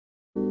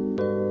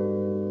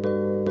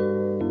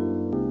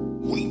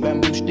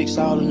bamboo sticks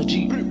all in the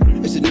Jeep.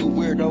 It's a new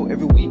weirdo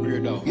every week.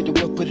 Get the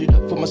whip, put it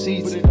up for my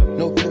seeds.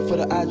 No care for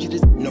the IG,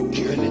 just no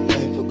care. Do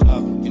anything for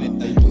clout. Do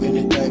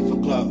anything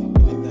for clout.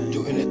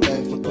 Do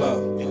anything for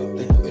clout.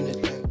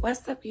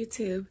 What's up,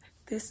 YouTube?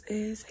 This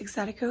is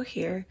Exotic Girl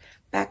here,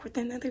 back with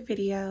another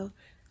video.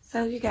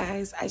 So you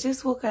guys, I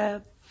just woke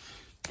up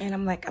and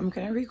I'm like, I'm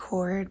gonna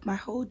record my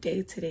whole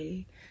day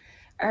today.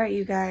 All right,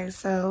 you guys,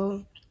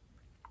 so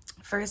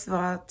first of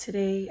all,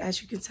 today,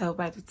 as you can tell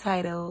by the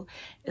title,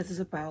 this is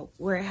about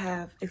where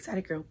have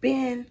Exotic Girl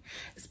been.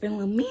 It's been a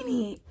little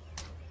minute.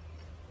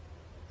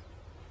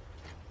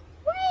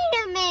 Wait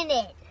a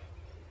minute.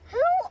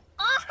 Who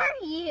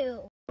are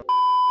you?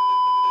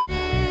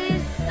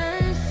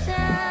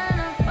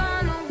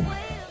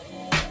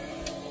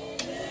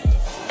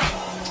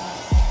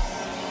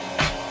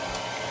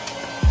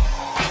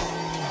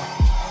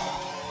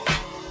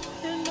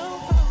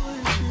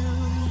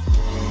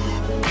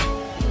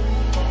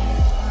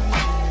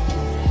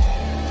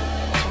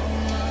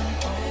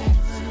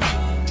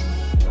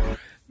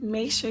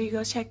 Make sure you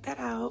go check that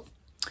out.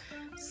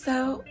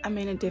 So I'm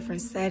in a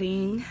different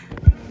setting,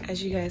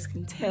 as you guys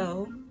can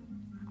tell.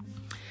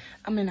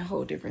 I'm in a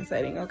whole different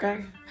setting,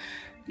 okay?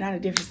 Not a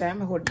different setting, I'm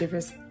in a whole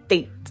different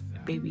state,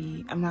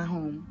 baby. I'm not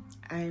home.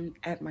 I'm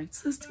at my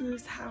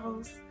sister's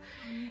house.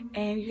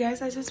 And you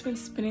guys, I've just been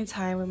spending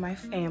time with my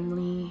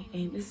family,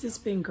 and this has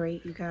been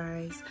great, you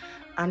guys.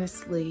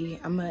 Honestly,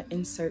 I'm gonna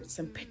insert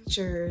some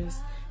pictures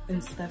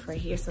and stuff right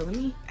here. So let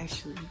me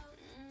actually,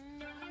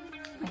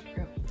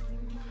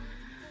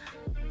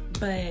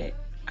 but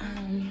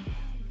let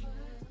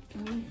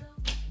me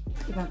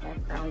keep my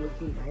background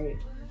with me, right?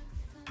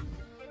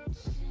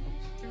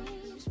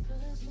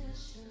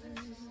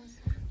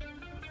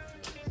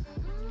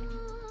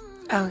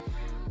 Oh,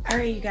 all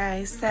right, you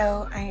guys,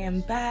 so I am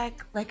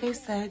back. Like I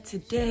said,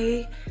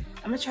 today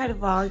I'm gonna try to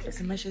vlog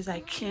as much as I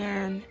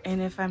can,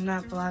 and if I'm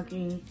not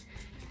vlogging,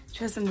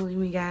 trust and believe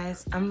me,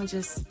 guys, I'm gonna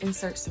just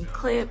insert some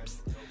clips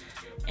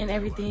and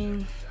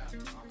everything.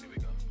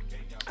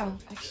 Oh,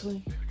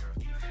 actually,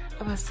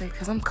 I'm about to say,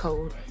 because I'm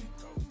cold.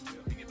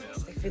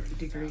 It's like 50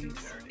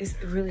 degrees.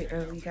 It's really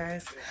early,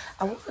 guys.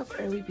 I woke up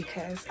early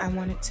because I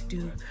wanted to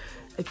do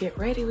a get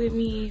ready with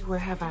me, where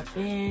have I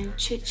been,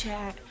 chit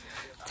chat,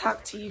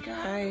 talk to you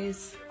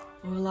guys,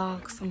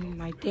 vlog some of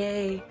my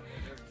day,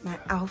 my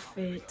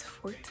outfit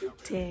for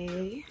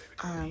today.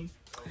 I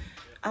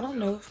don't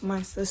know if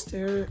my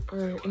sister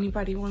or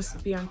anybody wants to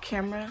be on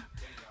camera,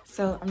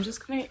 so I'm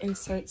just gonna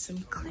insert some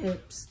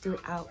clips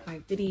throughout my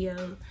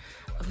video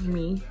of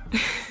me.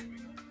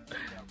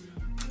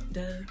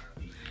 Duh.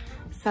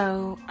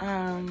 So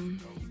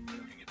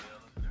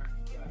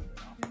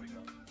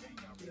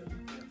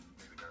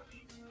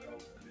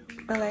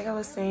but like I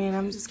was saying,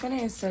 I'm just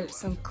gonna insert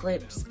some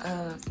clips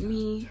of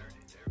me,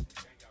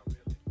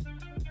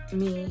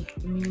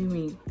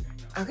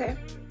 okay?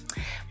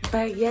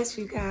 But yes,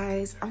 you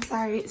guys, I'm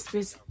sorry it's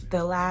been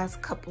the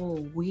last couple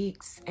of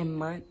weeks and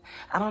months.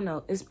 I don't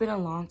know, it's been a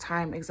long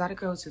time. Exotic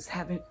Girls just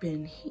haven't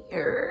been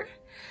here,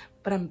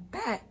 but I'm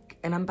back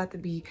and I'm about to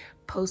be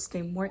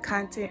posting more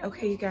content,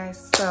 okay, you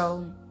guys?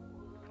 So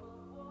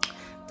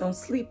don't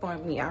sleep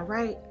on me, all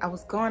right? I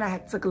was gone, I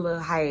took a little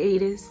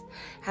hiatus,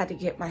 had to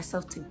get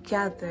myself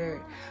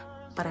together,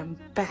 but I'm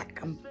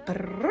back.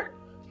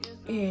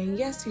 And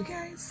yes, you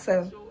guys,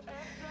 so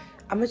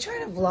I'm gonna try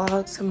to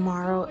vlog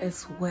tomorrow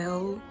as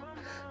well.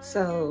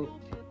 So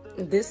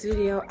this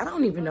video, I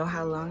don't even know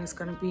how long it's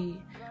gonna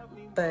be,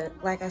 but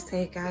like I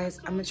said, guys,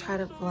 I'm gonna try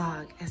to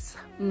vlog as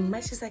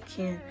much as I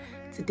can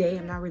today.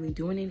 I'm not really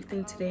doing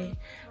anything today.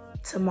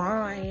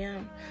 Tomorrow I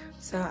am,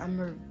 so I'm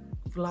gonna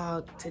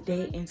vlog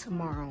today and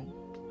tomorrow.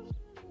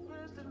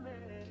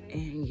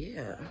 And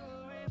yeah,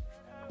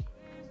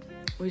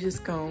 we're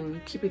just gonna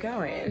keep it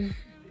going.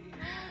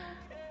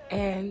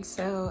 And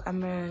so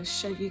I'm gonna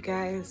show you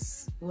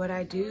guys what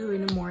I do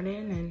in the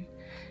morning, and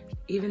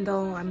even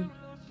though I'm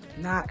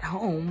not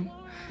home,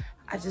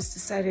 I just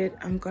decided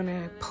I'm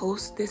gonna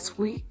post this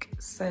week.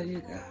 So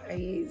you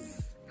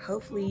guys,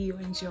 hopefully you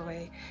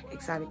enjoy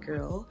Exotic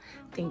Girl.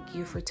 Thank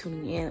you for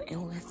tuning in,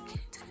 and let's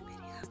get into the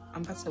video.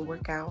 I'm about to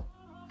work out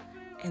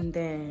and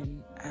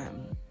then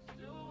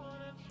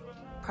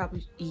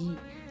probably eat,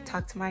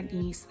 talk to my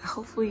niece.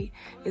 Hopefully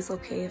it's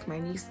okay if my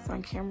niece is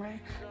on camera.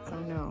 I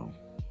don't know,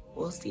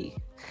 we'll see.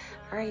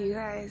 All right, you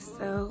guys,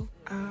 so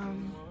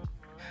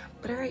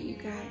but all right, you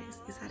guys,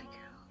 Exotic Girl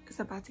is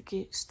about to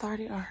get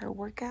started on her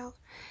workout,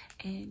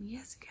 and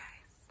yes, you guys.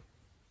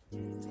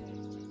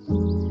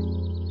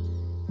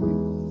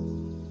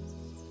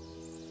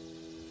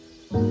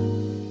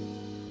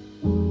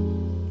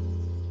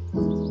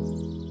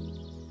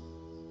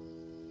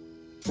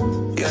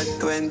 You're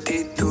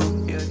 22,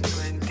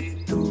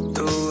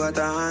 tú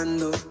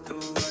atajando,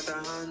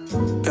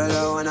 girl, I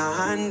wanna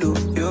handle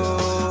you,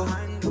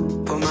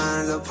 put my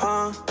hands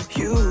upon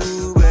you,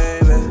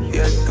 baby.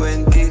 You're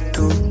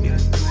 22,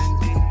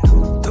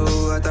 tú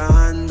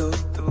atajando,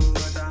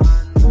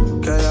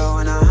 girl, I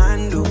wanna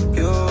handle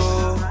you,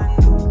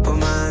 put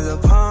my hands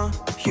upon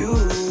you,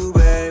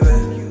 baby.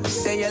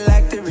 Say you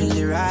like to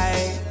really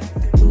ride,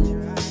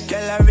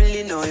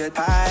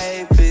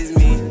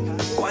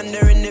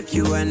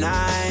 you and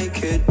I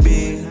could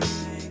be.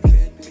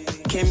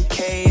 Kim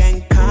K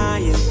and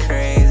Kanye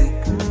crazy.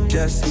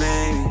 Just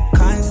maybe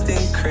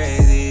constant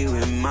crazy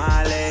with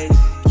my lady.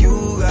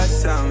 You got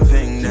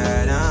something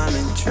that I'm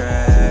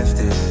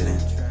interested in.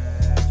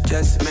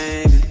 Just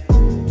maybe.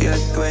 You're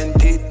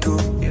 22.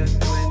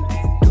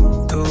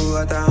 Tú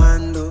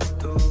atajando.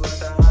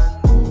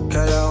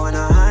 Girl, I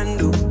wanna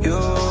handle you.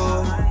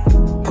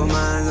 Put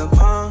my hands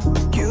upon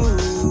you,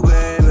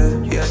 baby.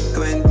 You're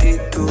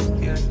 22.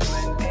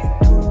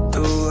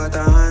 Tú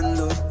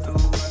atajando.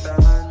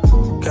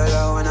 Girl,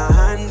 I wanna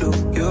handle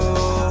you.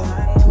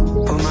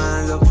 Put my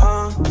hands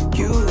upon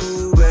you,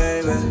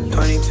 baby.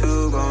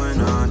 22 going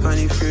on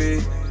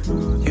 23.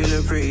 You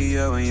look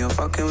prettier when you're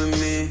fucking with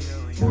me.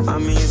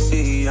 I'm in your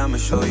city, I'ma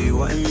show you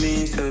what it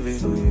means to be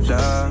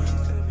loved.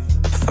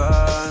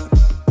 Fuck.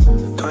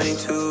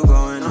 22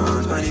 going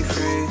on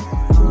 23.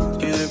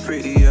 You look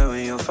prettier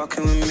when you're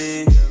fucking with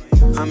me.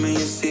 I'm in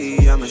your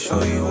city, I'ma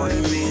show you what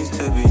it means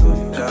to be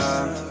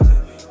loved.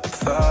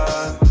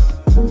 Fuck.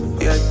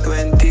 You're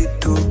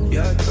 22.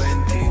 You're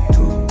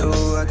 22. Tú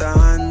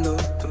atajando.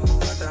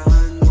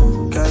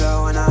 Girl, I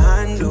wanna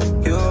handle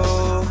you.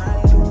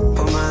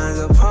 Put my hands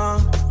upon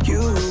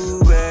you,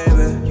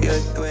 baby.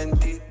 You're 22.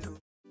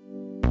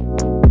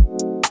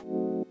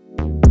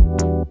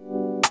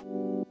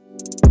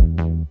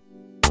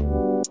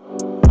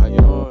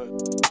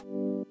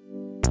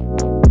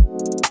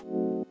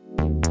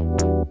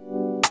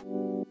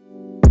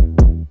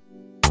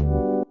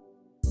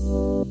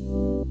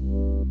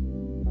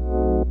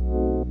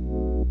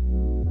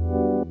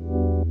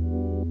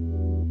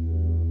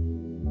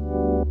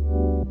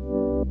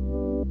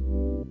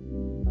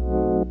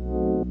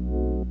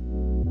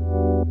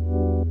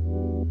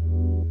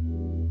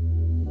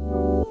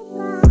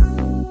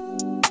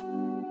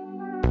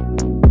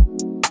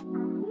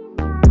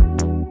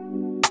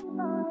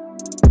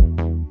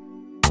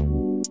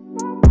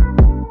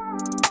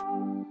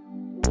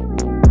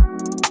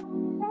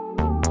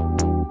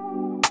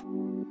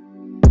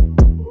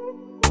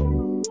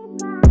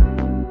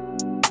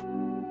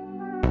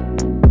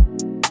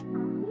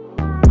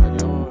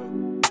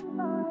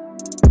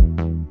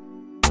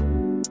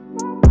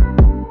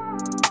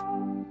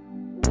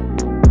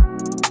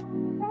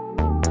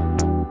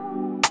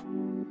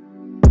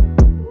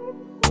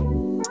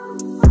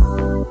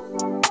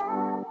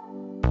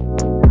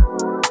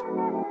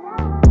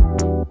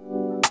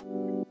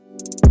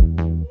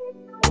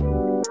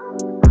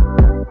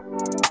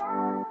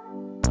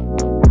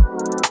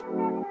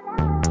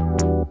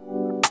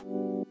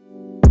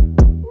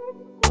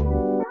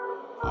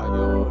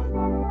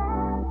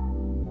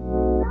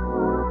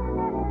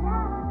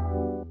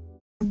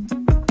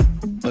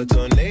 A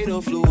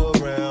tornado flew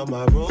around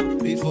my room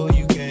before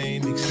you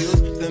came. Excuse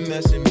the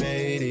mess it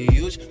made. It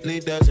usually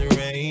doesn't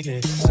rain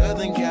in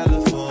Southern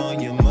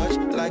California, much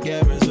like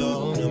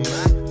Arizona.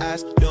 My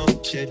eyes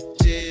don't shed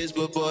tears,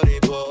 but boy, they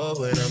pour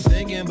when I'm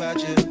thinking about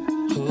you.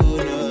 Ooh,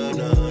 no,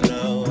 no,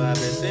 no. I've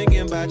been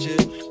thinking about you.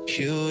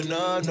 You,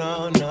 no,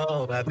 no,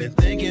 no. I've been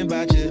thinking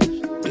about you.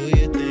 Do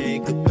you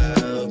think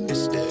about me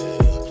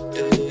still?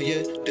 Do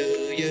you?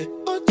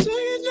 Or do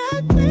you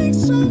not think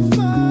so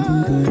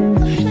far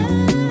ahead?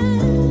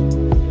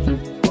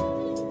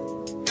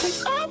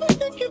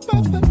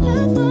 About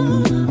forever.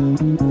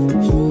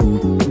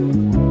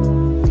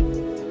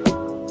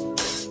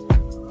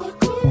 But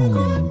do you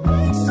not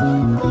think so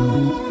far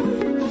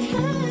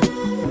ahead?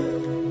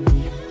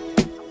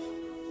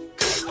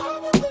 'Cause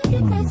I've been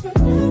thinking about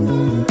forever.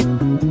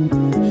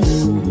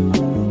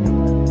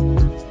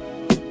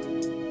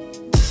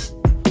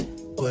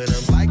 When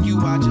I'm like you,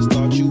 I just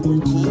thought you were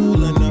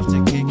cool enough to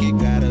kick it.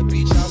 Got a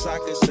beach house I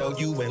could sell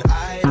you in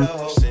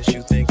Idaho. Since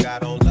you think I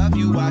don't love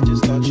you, I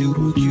just thought you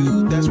were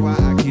cute. That's why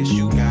I kiss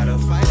you. Got a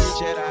fighter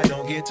jet, I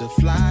don't get to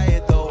fly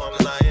it though. I'm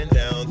lying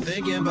down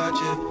thinking about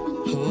you.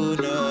 Ooh,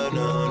 no,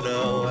 no,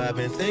 no. I've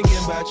been thinking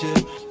about you.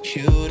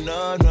 You,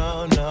 no,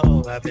 no,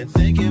 no. I've been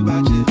thinking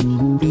about you.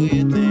 Do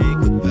you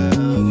think about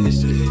it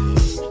still?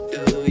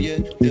 Do you?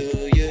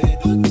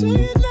 Or do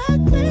you not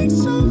think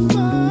so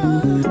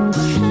far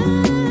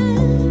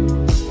ahead?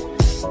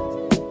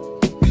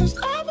 'Cause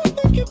I've been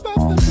thinking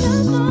about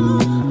forever.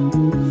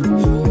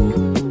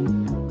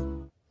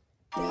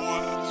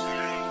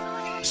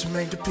 To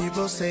make the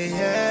people say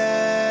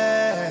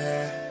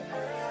yeah,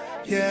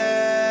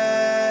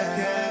 yeah,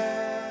 yeah.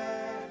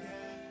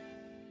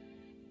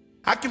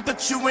 I can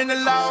put you in a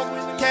log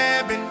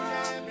cabin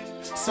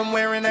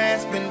somewhere in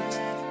Aspen.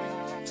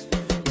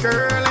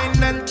 Girl, ain't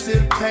nothing to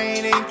the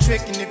pain, ain't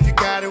tricking if you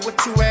got it,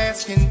 what you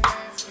asking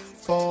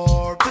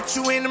for? Put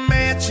you in a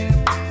mansion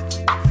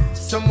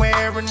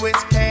somewhere in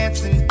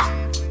Wisconsin.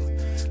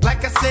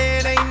 Like I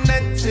said, ain't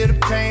nothing to the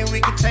pain,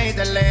 we can change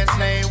that last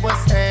name,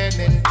 what's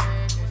happening?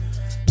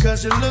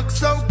 'Cause you look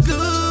so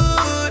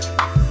good.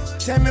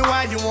 Tell me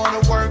why you wanna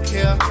work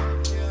here.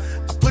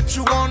 I put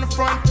you on the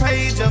front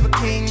page of a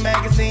King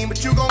magazine,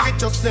 but you gon'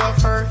 get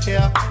yourself hurt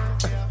here.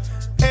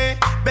 Hey,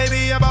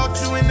 baby, I brought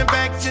you in the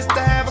back just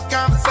to have a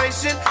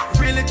conversation.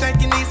 Really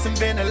think you need some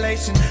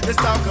ventilation. Let's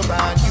talk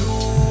about you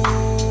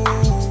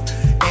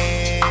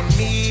and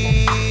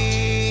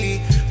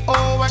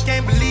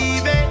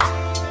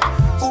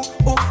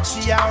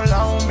she all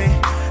on me,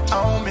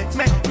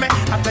 man,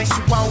 I think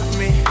she want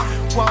me,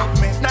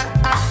 nah,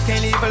 I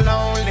can't leave her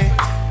lonely,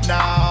 no,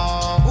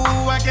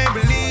 ooh, I can't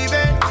believe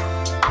it,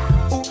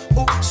 ooh,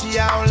 she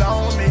all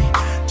on me,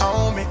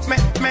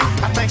 man,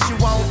 I think she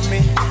want me,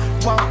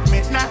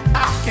 nah, I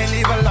can't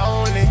leave her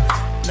lonely,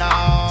 no,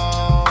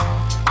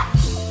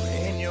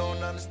 man, you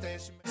don't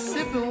understand, she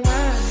sipping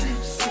wine,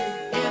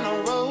 in a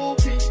robe,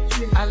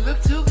 I look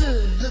too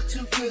good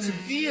to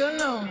be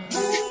alone,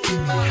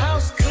 my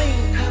house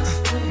clean,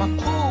 my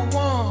pool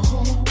warm,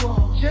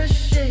 just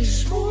shake,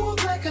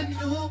 smooth like a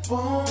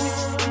newborn.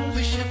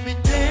 We should be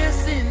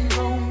dancing,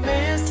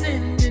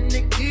 romancing in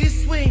the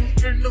east wing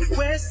and the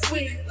west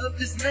wing of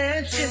this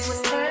mansion.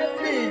 What's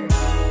happening?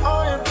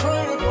 I ain't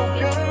playing no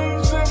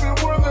games. Every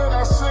word that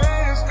I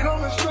say is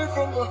coming straight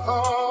from the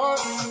heart.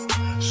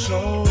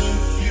 So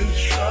if you're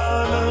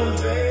trying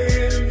to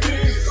lay me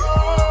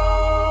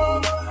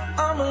on,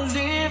 I'ma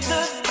leave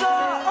the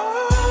door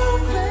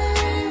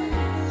open.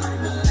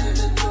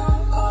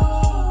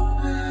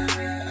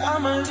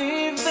 I'ma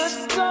leave the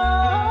door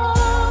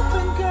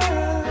open,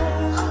 girl.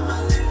 I'ma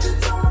leave the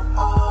door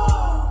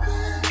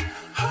open.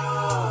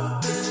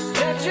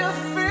 Let you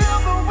feel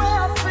the way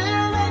I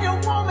feel, and you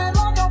want me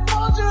like I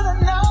want you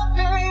tonight,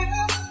 baby.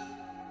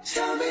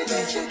 Tell me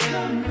that you're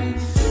coming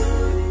through.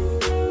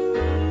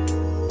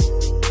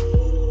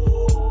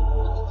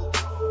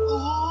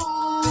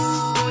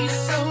 Ooh, you're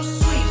so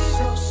sweet,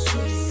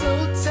 so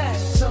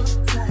tight,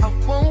 I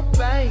won't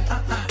bite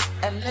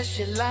unless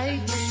you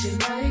like.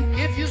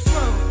 If you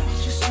smoke,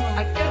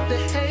 I got the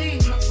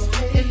hate.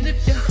 And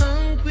if you're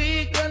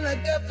hungry, girl, I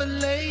got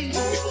filet.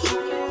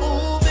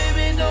 Ooh,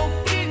 baby, don't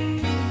keep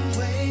me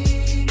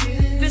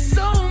waiting. There's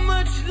so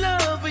much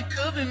love we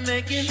could be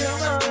making.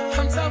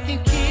 I'm talking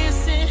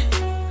kissing,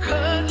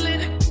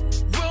 cuddling,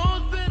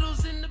 rose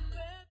petals in the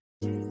bed.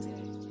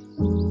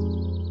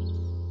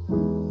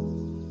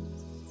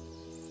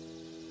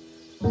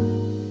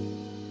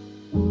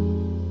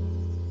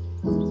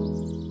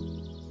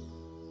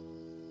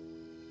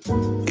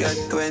 You're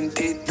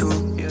 22,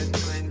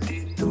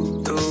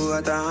 tú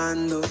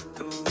atajando,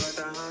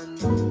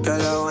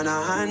 girl, I wanna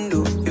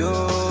handle you,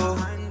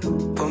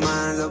 put my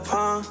hands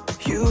upon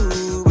you,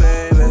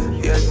 baby.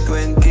 You're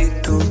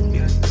 22,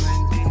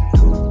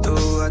 tú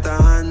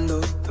atajando,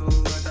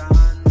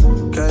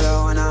 girl, I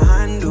wanna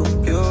handle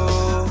you,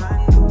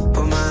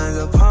 put my hands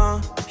upon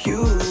you,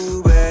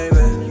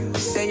 baby.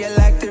 Say you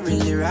like to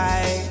really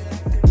ride,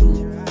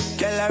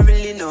 girl, I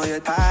really know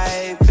your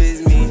type is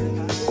me.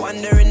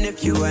 Wondering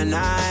if you and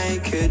I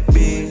could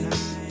be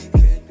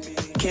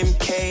Kim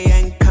K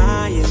and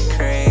Kanye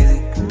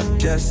crazy.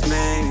 Just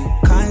maybe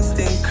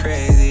constant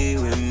crazy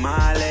with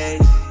my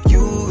lady.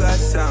 You got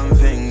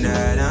something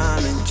that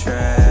I'm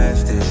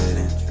interested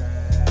in.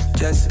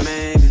 Just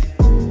maybe.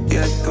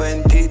 You're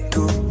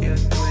 22,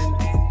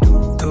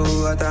 tú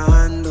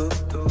atajando,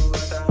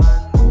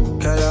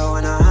 girl, I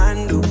wanna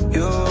handle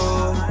you,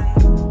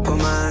 put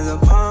my hands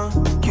upon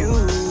you,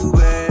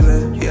 baby.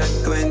 You're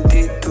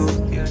 22,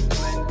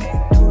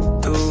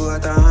 tú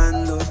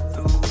atajando,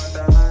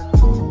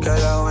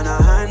 girl, I wanna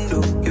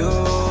handle you,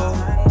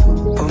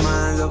 put my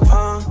hands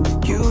upon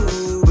you,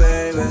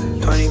 baby.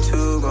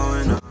 22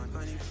 going on.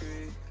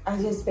 I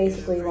just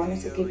basically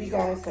wanted to give you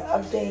guys an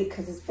update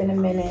because it's been a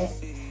minute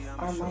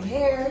on my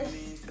hair.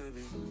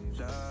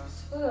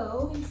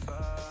 So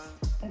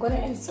I'm going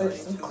to insert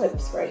some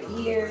clips right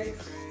here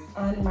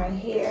on my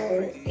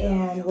hair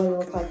and what it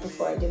looked like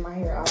before I did my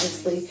hair,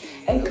 obviously.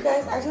 And you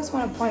guys, I just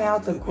want to point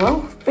out the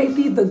growth,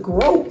 baby, the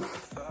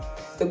growth.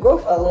 The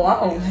growth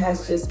alone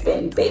has just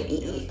been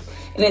baby.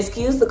 And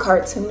excuse the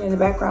cartoon in the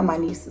background, my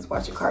niece is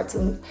watching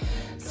cartoons.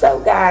 So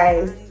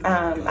guys,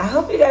 I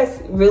hope you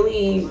guys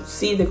really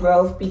see the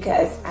growth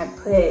because I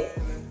put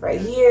right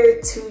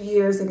here 2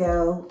 years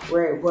ago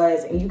where it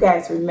was, and you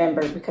guys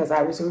remember because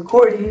I was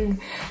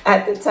recording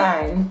at the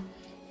time.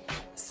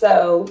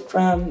 So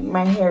from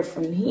my hair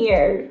from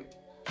here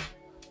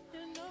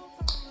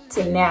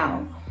to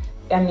now,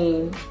 I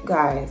mean,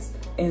 guys,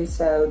 and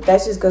so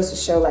that just goes to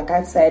show, like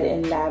I said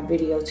in that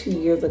video 2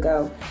 years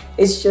ago,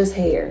 it's just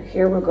hair.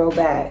 Hair will grow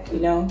back, you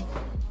know?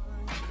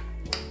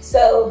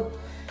 So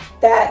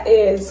that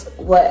is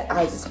what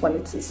I just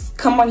wanted to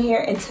come on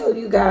here and tell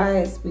you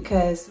guys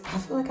because I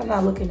feel like I'm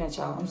not looking at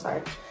y'all. I'm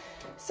sorry.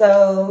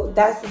 So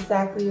that's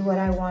exactly what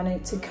I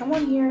wanted to come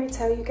on here and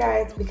tell you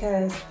guys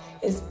because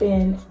it's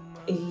been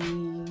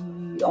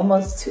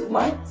almost 2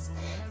 months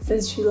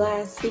since you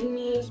last seen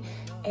me.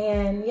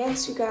 And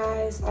yes, you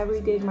guys, I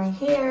redid my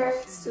hair,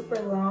 super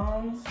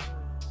long,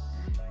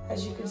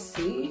 as you can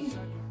see.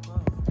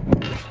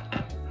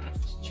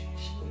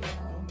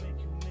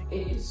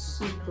 It is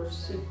super,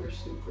 super,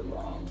 super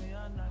long.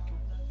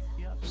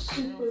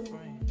 Super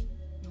long.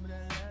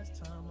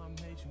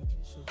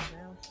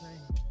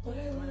 But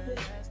I love it.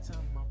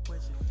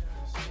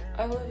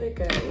 I love it,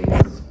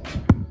 guys.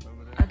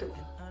 I do.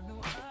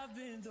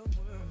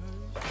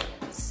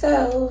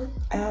 So,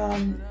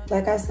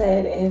 like I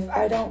said, if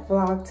I don't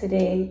vlog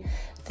today,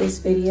 this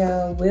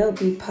video will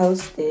be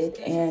posted,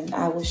 and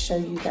I will show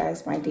you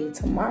guys my day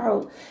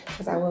tomorrow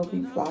because I will be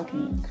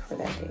vlogging for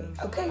that day.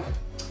 Okay.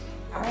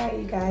 All right,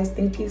 you guys.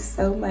 Thank you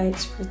so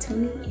much for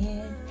tuning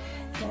in.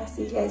 And I'll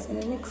see you guys in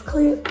the next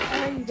clip. All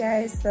right, you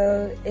guys.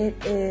 So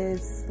it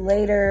is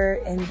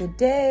later in the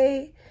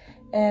day,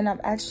 and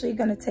I'm actually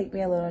going to take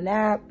me a little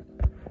nap.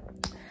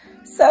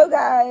 So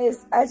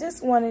guys, I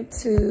just wanted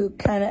to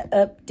kind of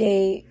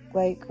update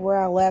like where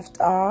I left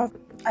off.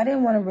 I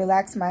didn't want to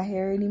relax my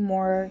hair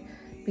anymore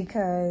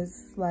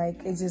because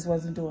like it just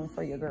wasn't doing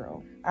for your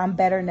girl. I'm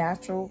better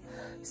natural.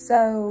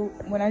 So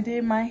when I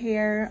did my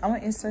hair, I'm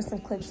gonna insert some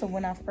clips of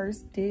when I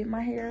first did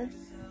my hair.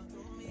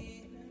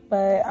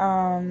 But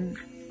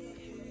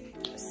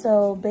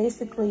so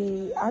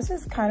basically I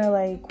just kind of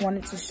like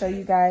wanted to show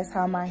you guys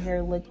how my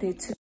hair looked it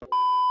too.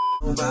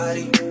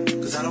 Nobody,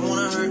 cause I don't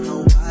wanna hurt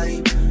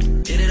nobody.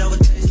 Did it over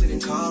text,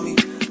 didn't call me.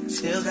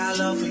 Still got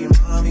love for your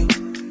mommy.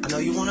 I know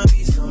you wanna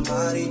be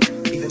somebody,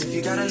 even if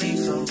you gotta leave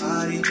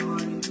somebody.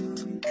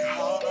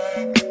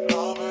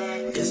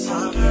 It's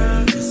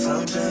something, it's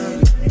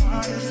something.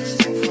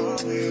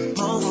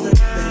 Most of the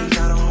things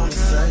I don't wanna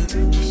say.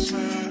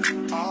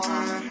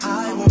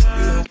 I won't be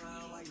around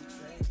while you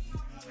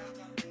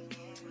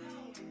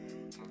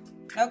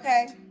trade.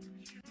 Okay.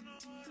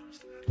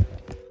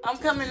 I'm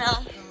coming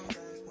out.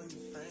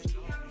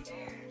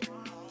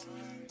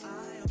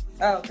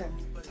 Oh, okay.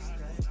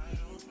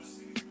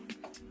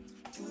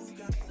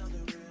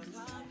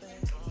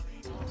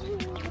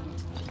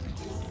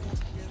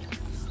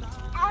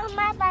 Oh,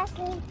 my bus is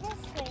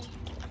this way.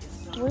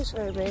 Which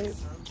way, babe?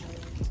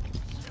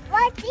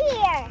 Right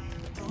here.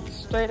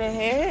 Straight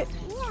ahead?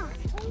 Yeah.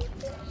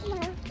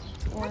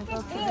 You want to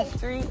go to the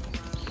street?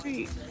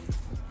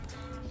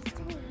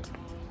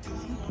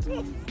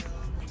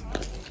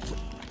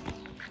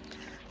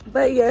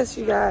 But yes,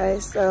 you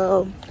guys,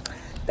 so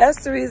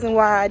that's the reason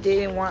why I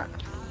didn't want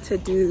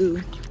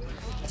to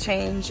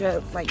change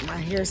up like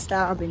my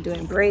hairstyle. I've been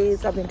doing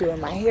braids. I've been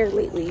doing my hair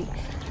lately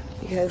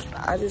because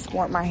I just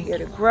want my hair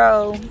to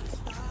grow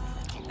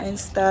and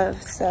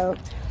stuff. So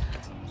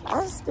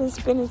I've just been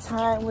spending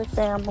time with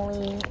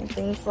family and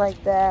things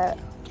like that.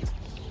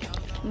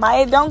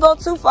 Maya, don't go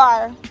too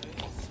far.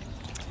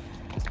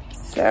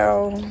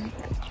 So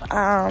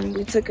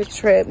we took a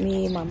trip,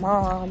 me and my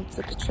mom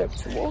took a trip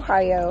to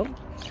Ohio.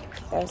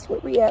 That's where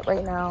we at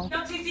right now.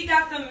 TT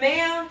got some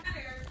mail.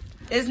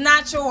 It's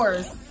not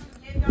yours.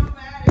 It don't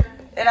matter.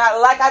 And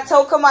like I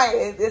told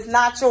Kamaya, it's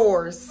not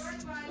yours.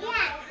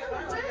 Yeah.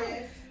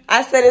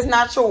 I said it's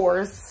not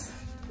yours.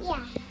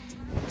 Yeah.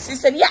 She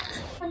said, yeah.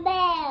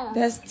 Bell.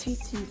 That's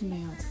TT's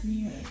mail. Come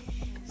here.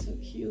 So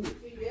cute.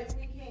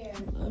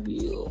 I love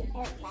you.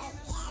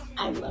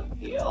 I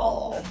love you.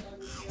 I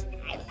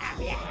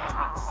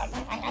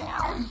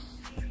love you.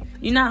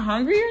 You not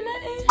hungry or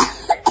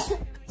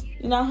nothing?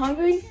 You not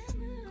hungry?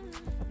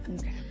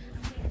 Okay.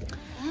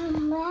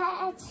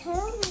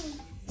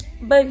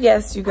 But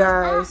yes, you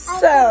guys.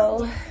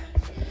 So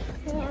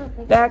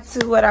back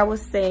to what I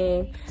was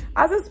saying.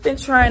 I've just been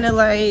trying to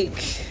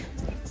like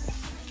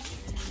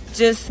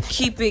just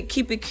keep it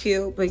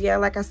cute. But yeah,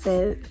 like I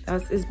said,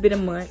 it's been a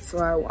month, so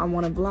I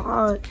want to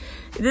vlog.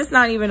 This is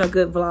not even a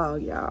good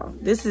vlog, y'all.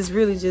 This is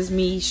really just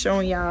me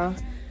showing y'all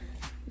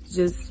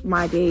just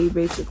my day,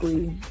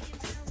 basically.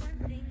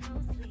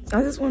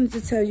 I just wanted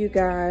to tell you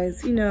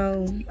guys, you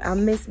know, I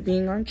miss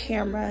being on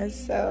camera,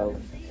 so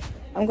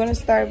I'm gonna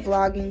start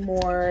vlogging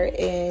more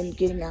and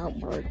getting out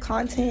more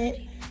content.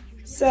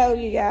 So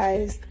you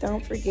guys,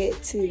 don't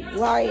forget to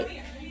like.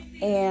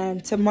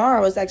 And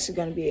tomorrow is actually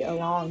going to be a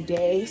long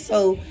day.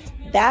 So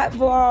that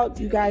vlog,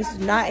 you guys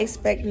do not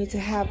expect me to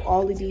have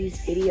all of these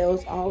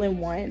videos all in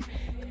one.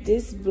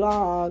 This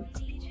vlog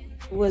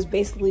was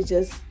basically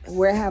just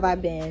where have I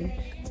been.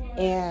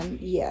 And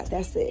yeah,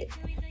 that's it.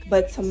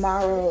 But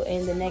tomorrow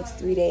and the next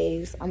 3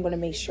 days, I'm going to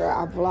make sure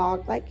I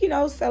vlog like, you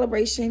know,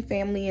 celebration,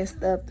 family and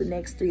stuff the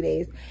next 3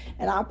 days.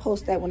 And I'll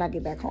post that when I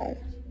get back home.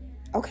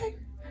 Okay?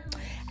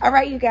 All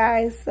right, you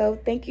guys. So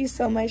thank you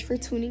so much for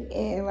tuning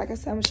in. Like I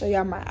said, I'm going to show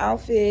y'all my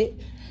outfit.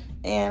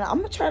 And I'm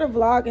going to try to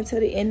vlog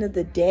until the end of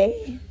the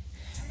day.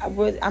 I'm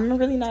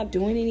really not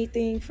doing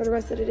anything for the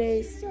rest of the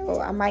day. So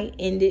I might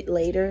end it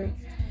later.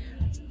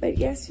 But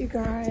yes, you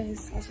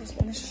guys, I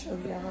just want to show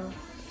y'all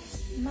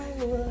my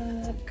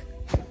look.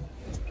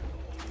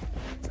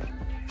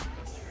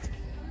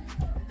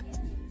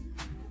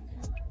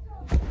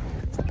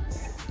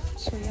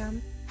 Show y'all.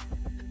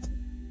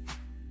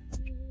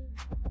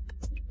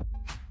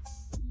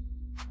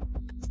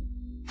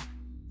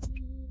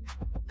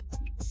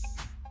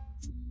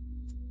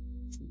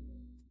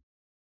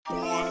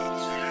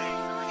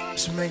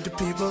 To make the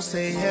people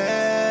say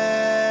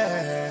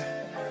yeah,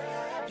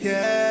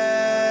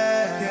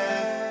 yeah,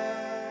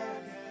 yeah.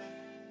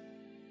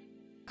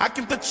 I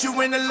can put you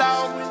in a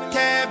log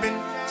cabin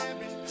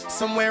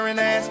somewhere in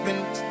Aspen.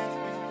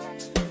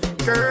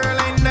 Girl,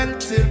 ain't nothing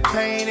to the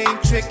pain,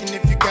 ain't tricking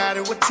if you got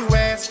it, what you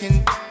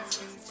asking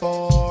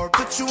for?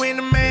 Put you in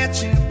a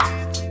mansion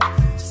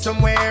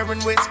somewhere in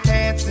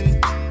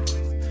Wisconsin.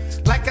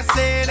 Like I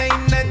said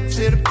ain't nothing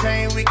to the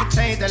pain. We can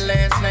change the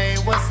last name.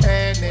 What's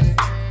happening?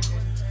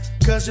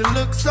 Cause you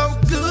look so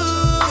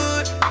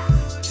good.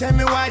 Tell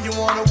me why you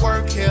wanna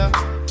work here.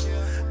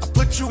 I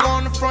put you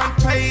on the front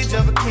page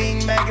of a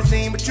King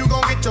magazine, but you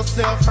gon' get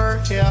yourself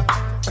hurt here.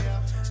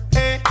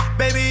 Hey,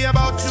 baby, I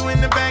bought you in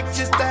the back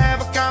just to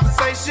have a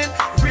conversation.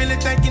 Really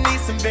think you need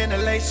some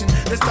ventilation.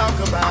 Let's talk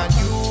about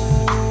you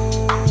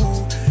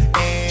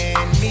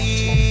and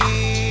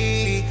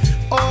me.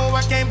 Oh,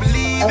 I can't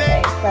believe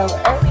Okay, it. so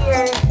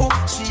earlier, Ooh,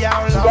 she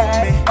all you on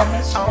guys, me. I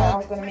mentioned that I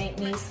was gonna make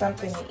me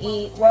something to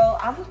eat. Well,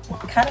 I'm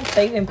kind of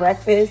craving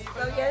breakfast.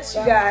 So yes,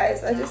 you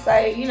guys, I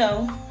decided, you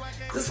know,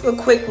 just a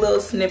quick little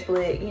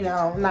snippet. You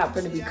know, I'm not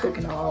gonna be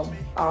cooking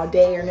all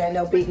day or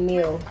no big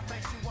meal.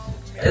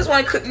 I just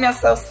want to cook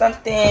myself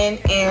something,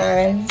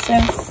 and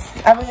since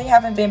I really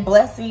haven't been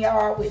blessing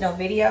y'all with no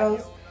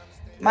videos,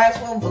 might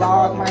as well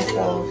vlog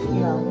myself, you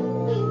know.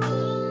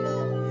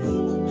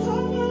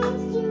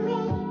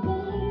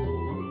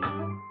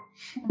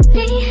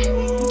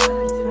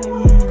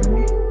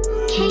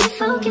 Can you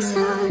focus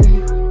on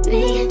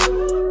me? 10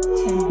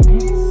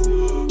 minutes.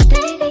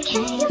 Baby,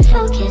 can you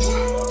focus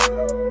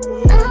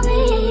on me?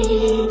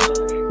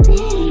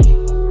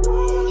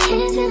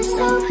 Hands in the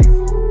stove,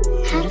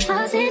 how the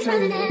faucet's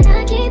running and I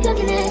keep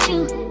looking at you.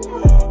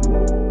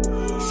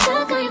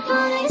 Stuck on your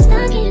phone, you're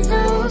stuck in your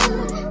zone.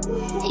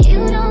 You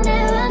don't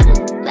ever,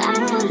 but I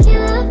don't wanna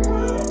give up.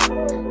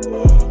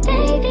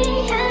 Baby,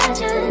 I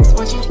just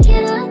want you to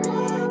get up.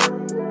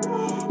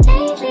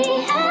 Lately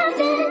I've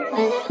been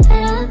really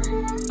fed up.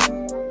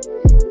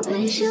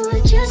 Wish you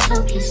would just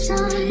focus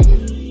on me.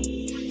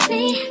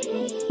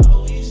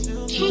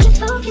 Can you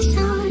focus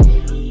on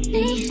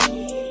me?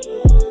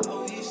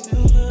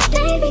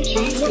 Baby,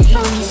 can you focus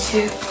on me?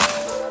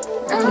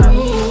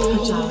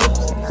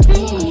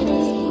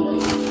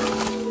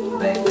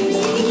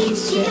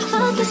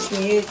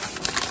 Kids,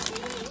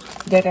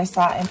 they're the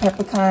salt and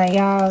pepper kind,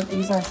 y'all.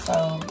 These are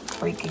so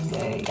freaking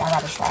good. Y'all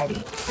gotta try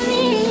these.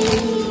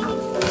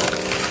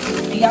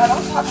 Y'all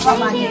don't talk about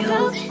my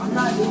nails. I'm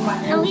not doing my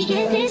Now nails. we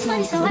get this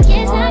money, so I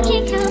guess I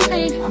can't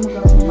complain. I'm gonna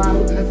go to my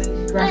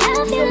cousin. But I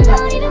feel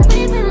alone even when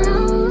we're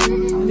alone. I'm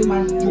gonna do my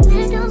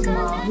nails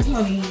tomorrow. It's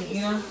gonna be,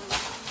 you know.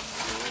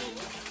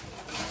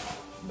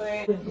 But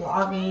I've been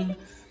vlogging.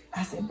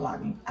 I said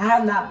vlogging. I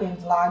have not been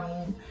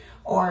vlogging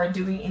or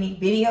doing any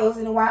videos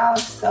in a while,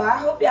 so I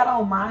hope y'all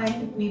don't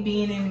mind me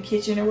being in the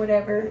kitchen or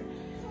whatever.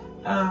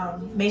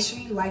 Make sure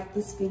you like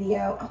this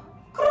video.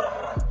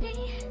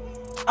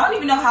 I don't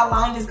even know how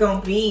long this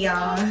gonna be,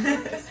 y'all.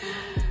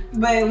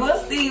 But we'll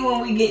see when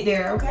we get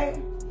there,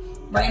 okay?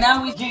 Right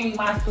now we getting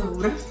my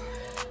food.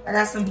 I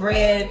got some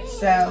bread,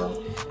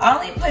 so I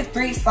only put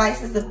 3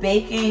 slices of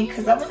bacon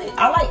because I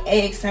like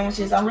egg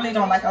sandwiches. I really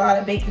don't like a lot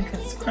of bacon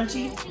because it's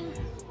crunchy.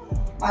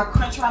 I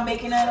crunch while I'm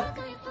making up.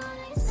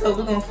 So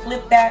we're gonna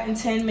flip that in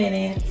 10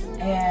 minutes,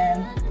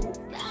 and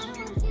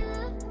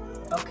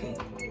okay,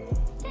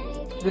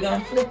 we're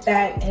gonna flip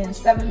that in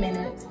 7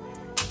 minutes.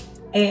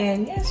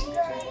 And yes, you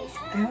guys,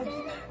 I'll be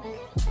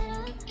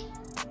back.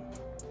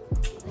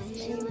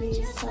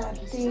 Maybe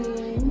something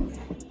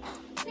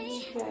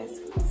you guys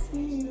can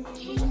see.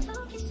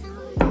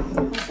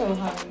 I'm so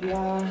hungry,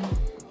 y'all.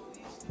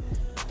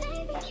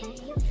 Baby, can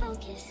you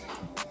focus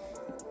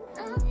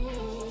on me?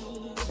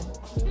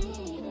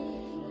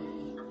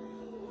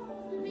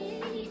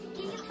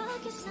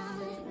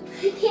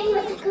 You can't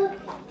let it go.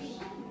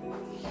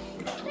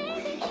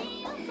 Baby, can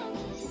you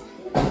focus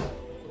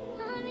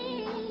on me?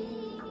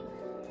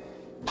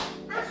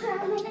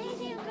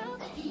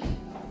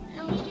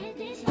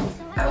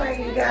 Alright,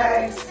 you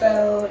guys,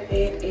 so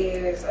it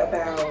is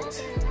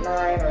about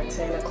 9 or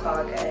 10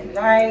 o'clock at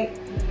night.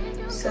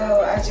 So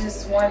I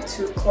just want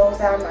to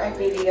close out my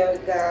video,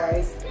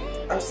 guys.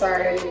 I'm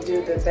sorry I didn't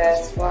do the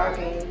best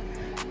vlogging,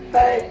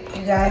 but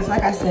you guys,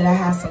 like I said, I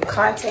have some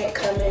content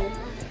coming.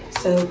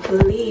 So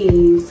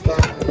please,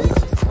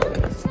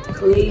 guys,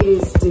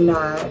 please do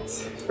not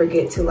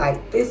forget to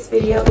like this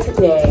video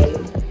today.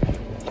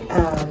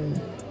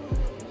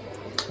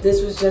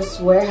 This was just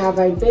where have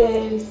I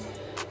been.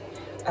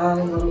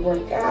 I'm gonna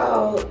work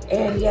out,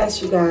 and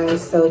yes, you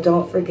guys. So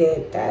don't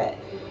forget that.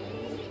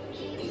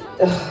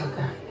 Oh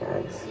God,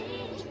 guys,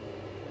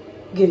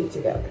 get it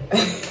together.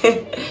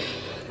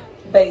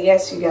 But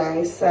yes, you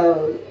guys.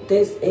 So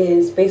this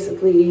is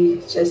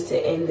basically just to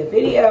end the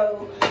video.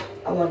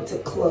 I wanted to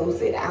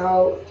close it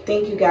out.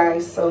 Thank you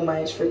guys so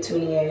much for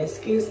tuning in.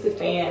 Excuse the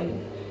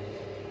fan,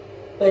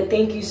 but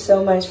thank you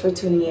so much for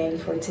tuning in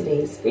for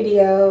today's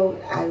video.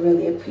 I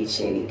really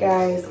appreciate it,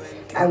 guys.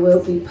 I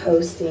will be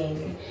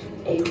posting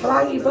a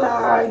vloggy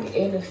vlog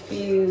in a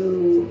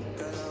few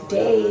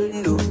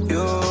days.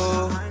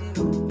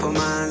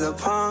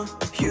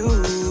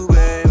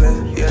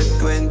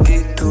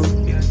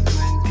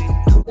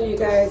 So you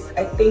guys,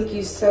 I thank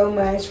you so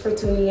much for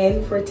tuning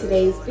in for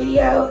today's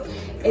video.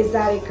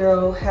 Exotic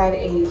Girl had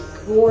a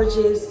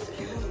gorgeous,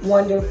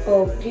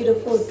 wonderful,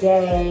 beautiful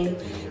day,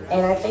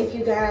 and I thank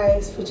you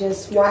guys for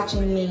just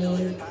watching me,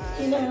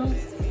 you know,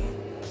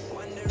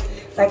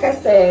 like I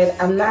said,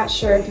 I'm not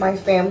sure if my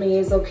family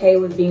is okay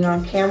with being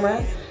on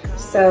camera.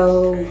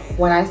 So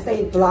when I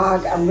say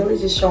vlog, I'm really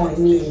just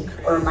showing me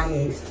or my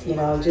niece, you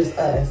know, just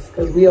us,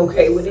 because we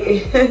okay with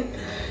it.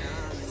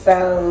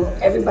 So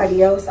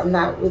everybody else, I'm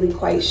not really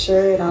quite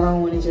sure, and I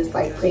don't want to just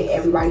like put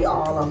everybody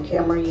all on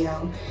camera, you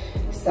know.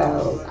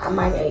 So I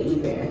might not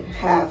even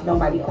have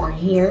nobody on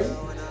here.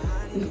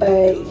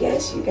 But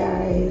yes, you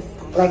guys,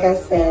 like I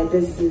said,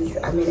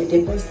 I'm in a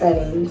different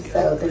setting.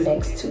 So the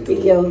next 2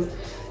 videos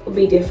will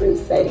be different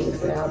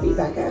settings, and I'll be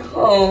back at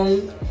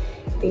home.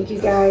 Thank you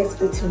guys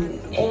for tuning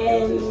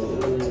in.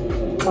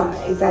 My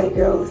exotic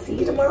girl, will see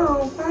you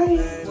tomorrow. Bye.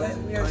 What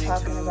we are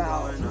talking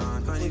about,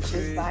 which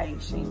is body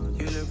shaming.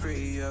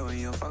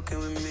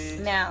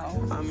 Now,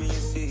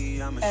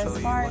 as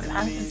far as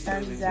I'm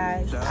concerned, you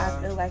guys,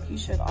 I feel like you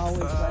should always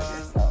love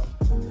yourself,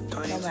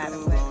 no matter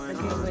what.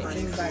 Forget what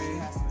anybody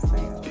has to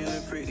say.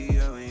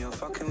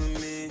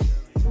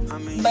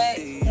 But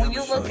when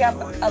you look at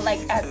like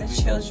at the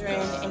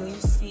children and you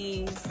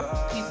see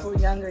people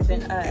younger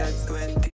than us,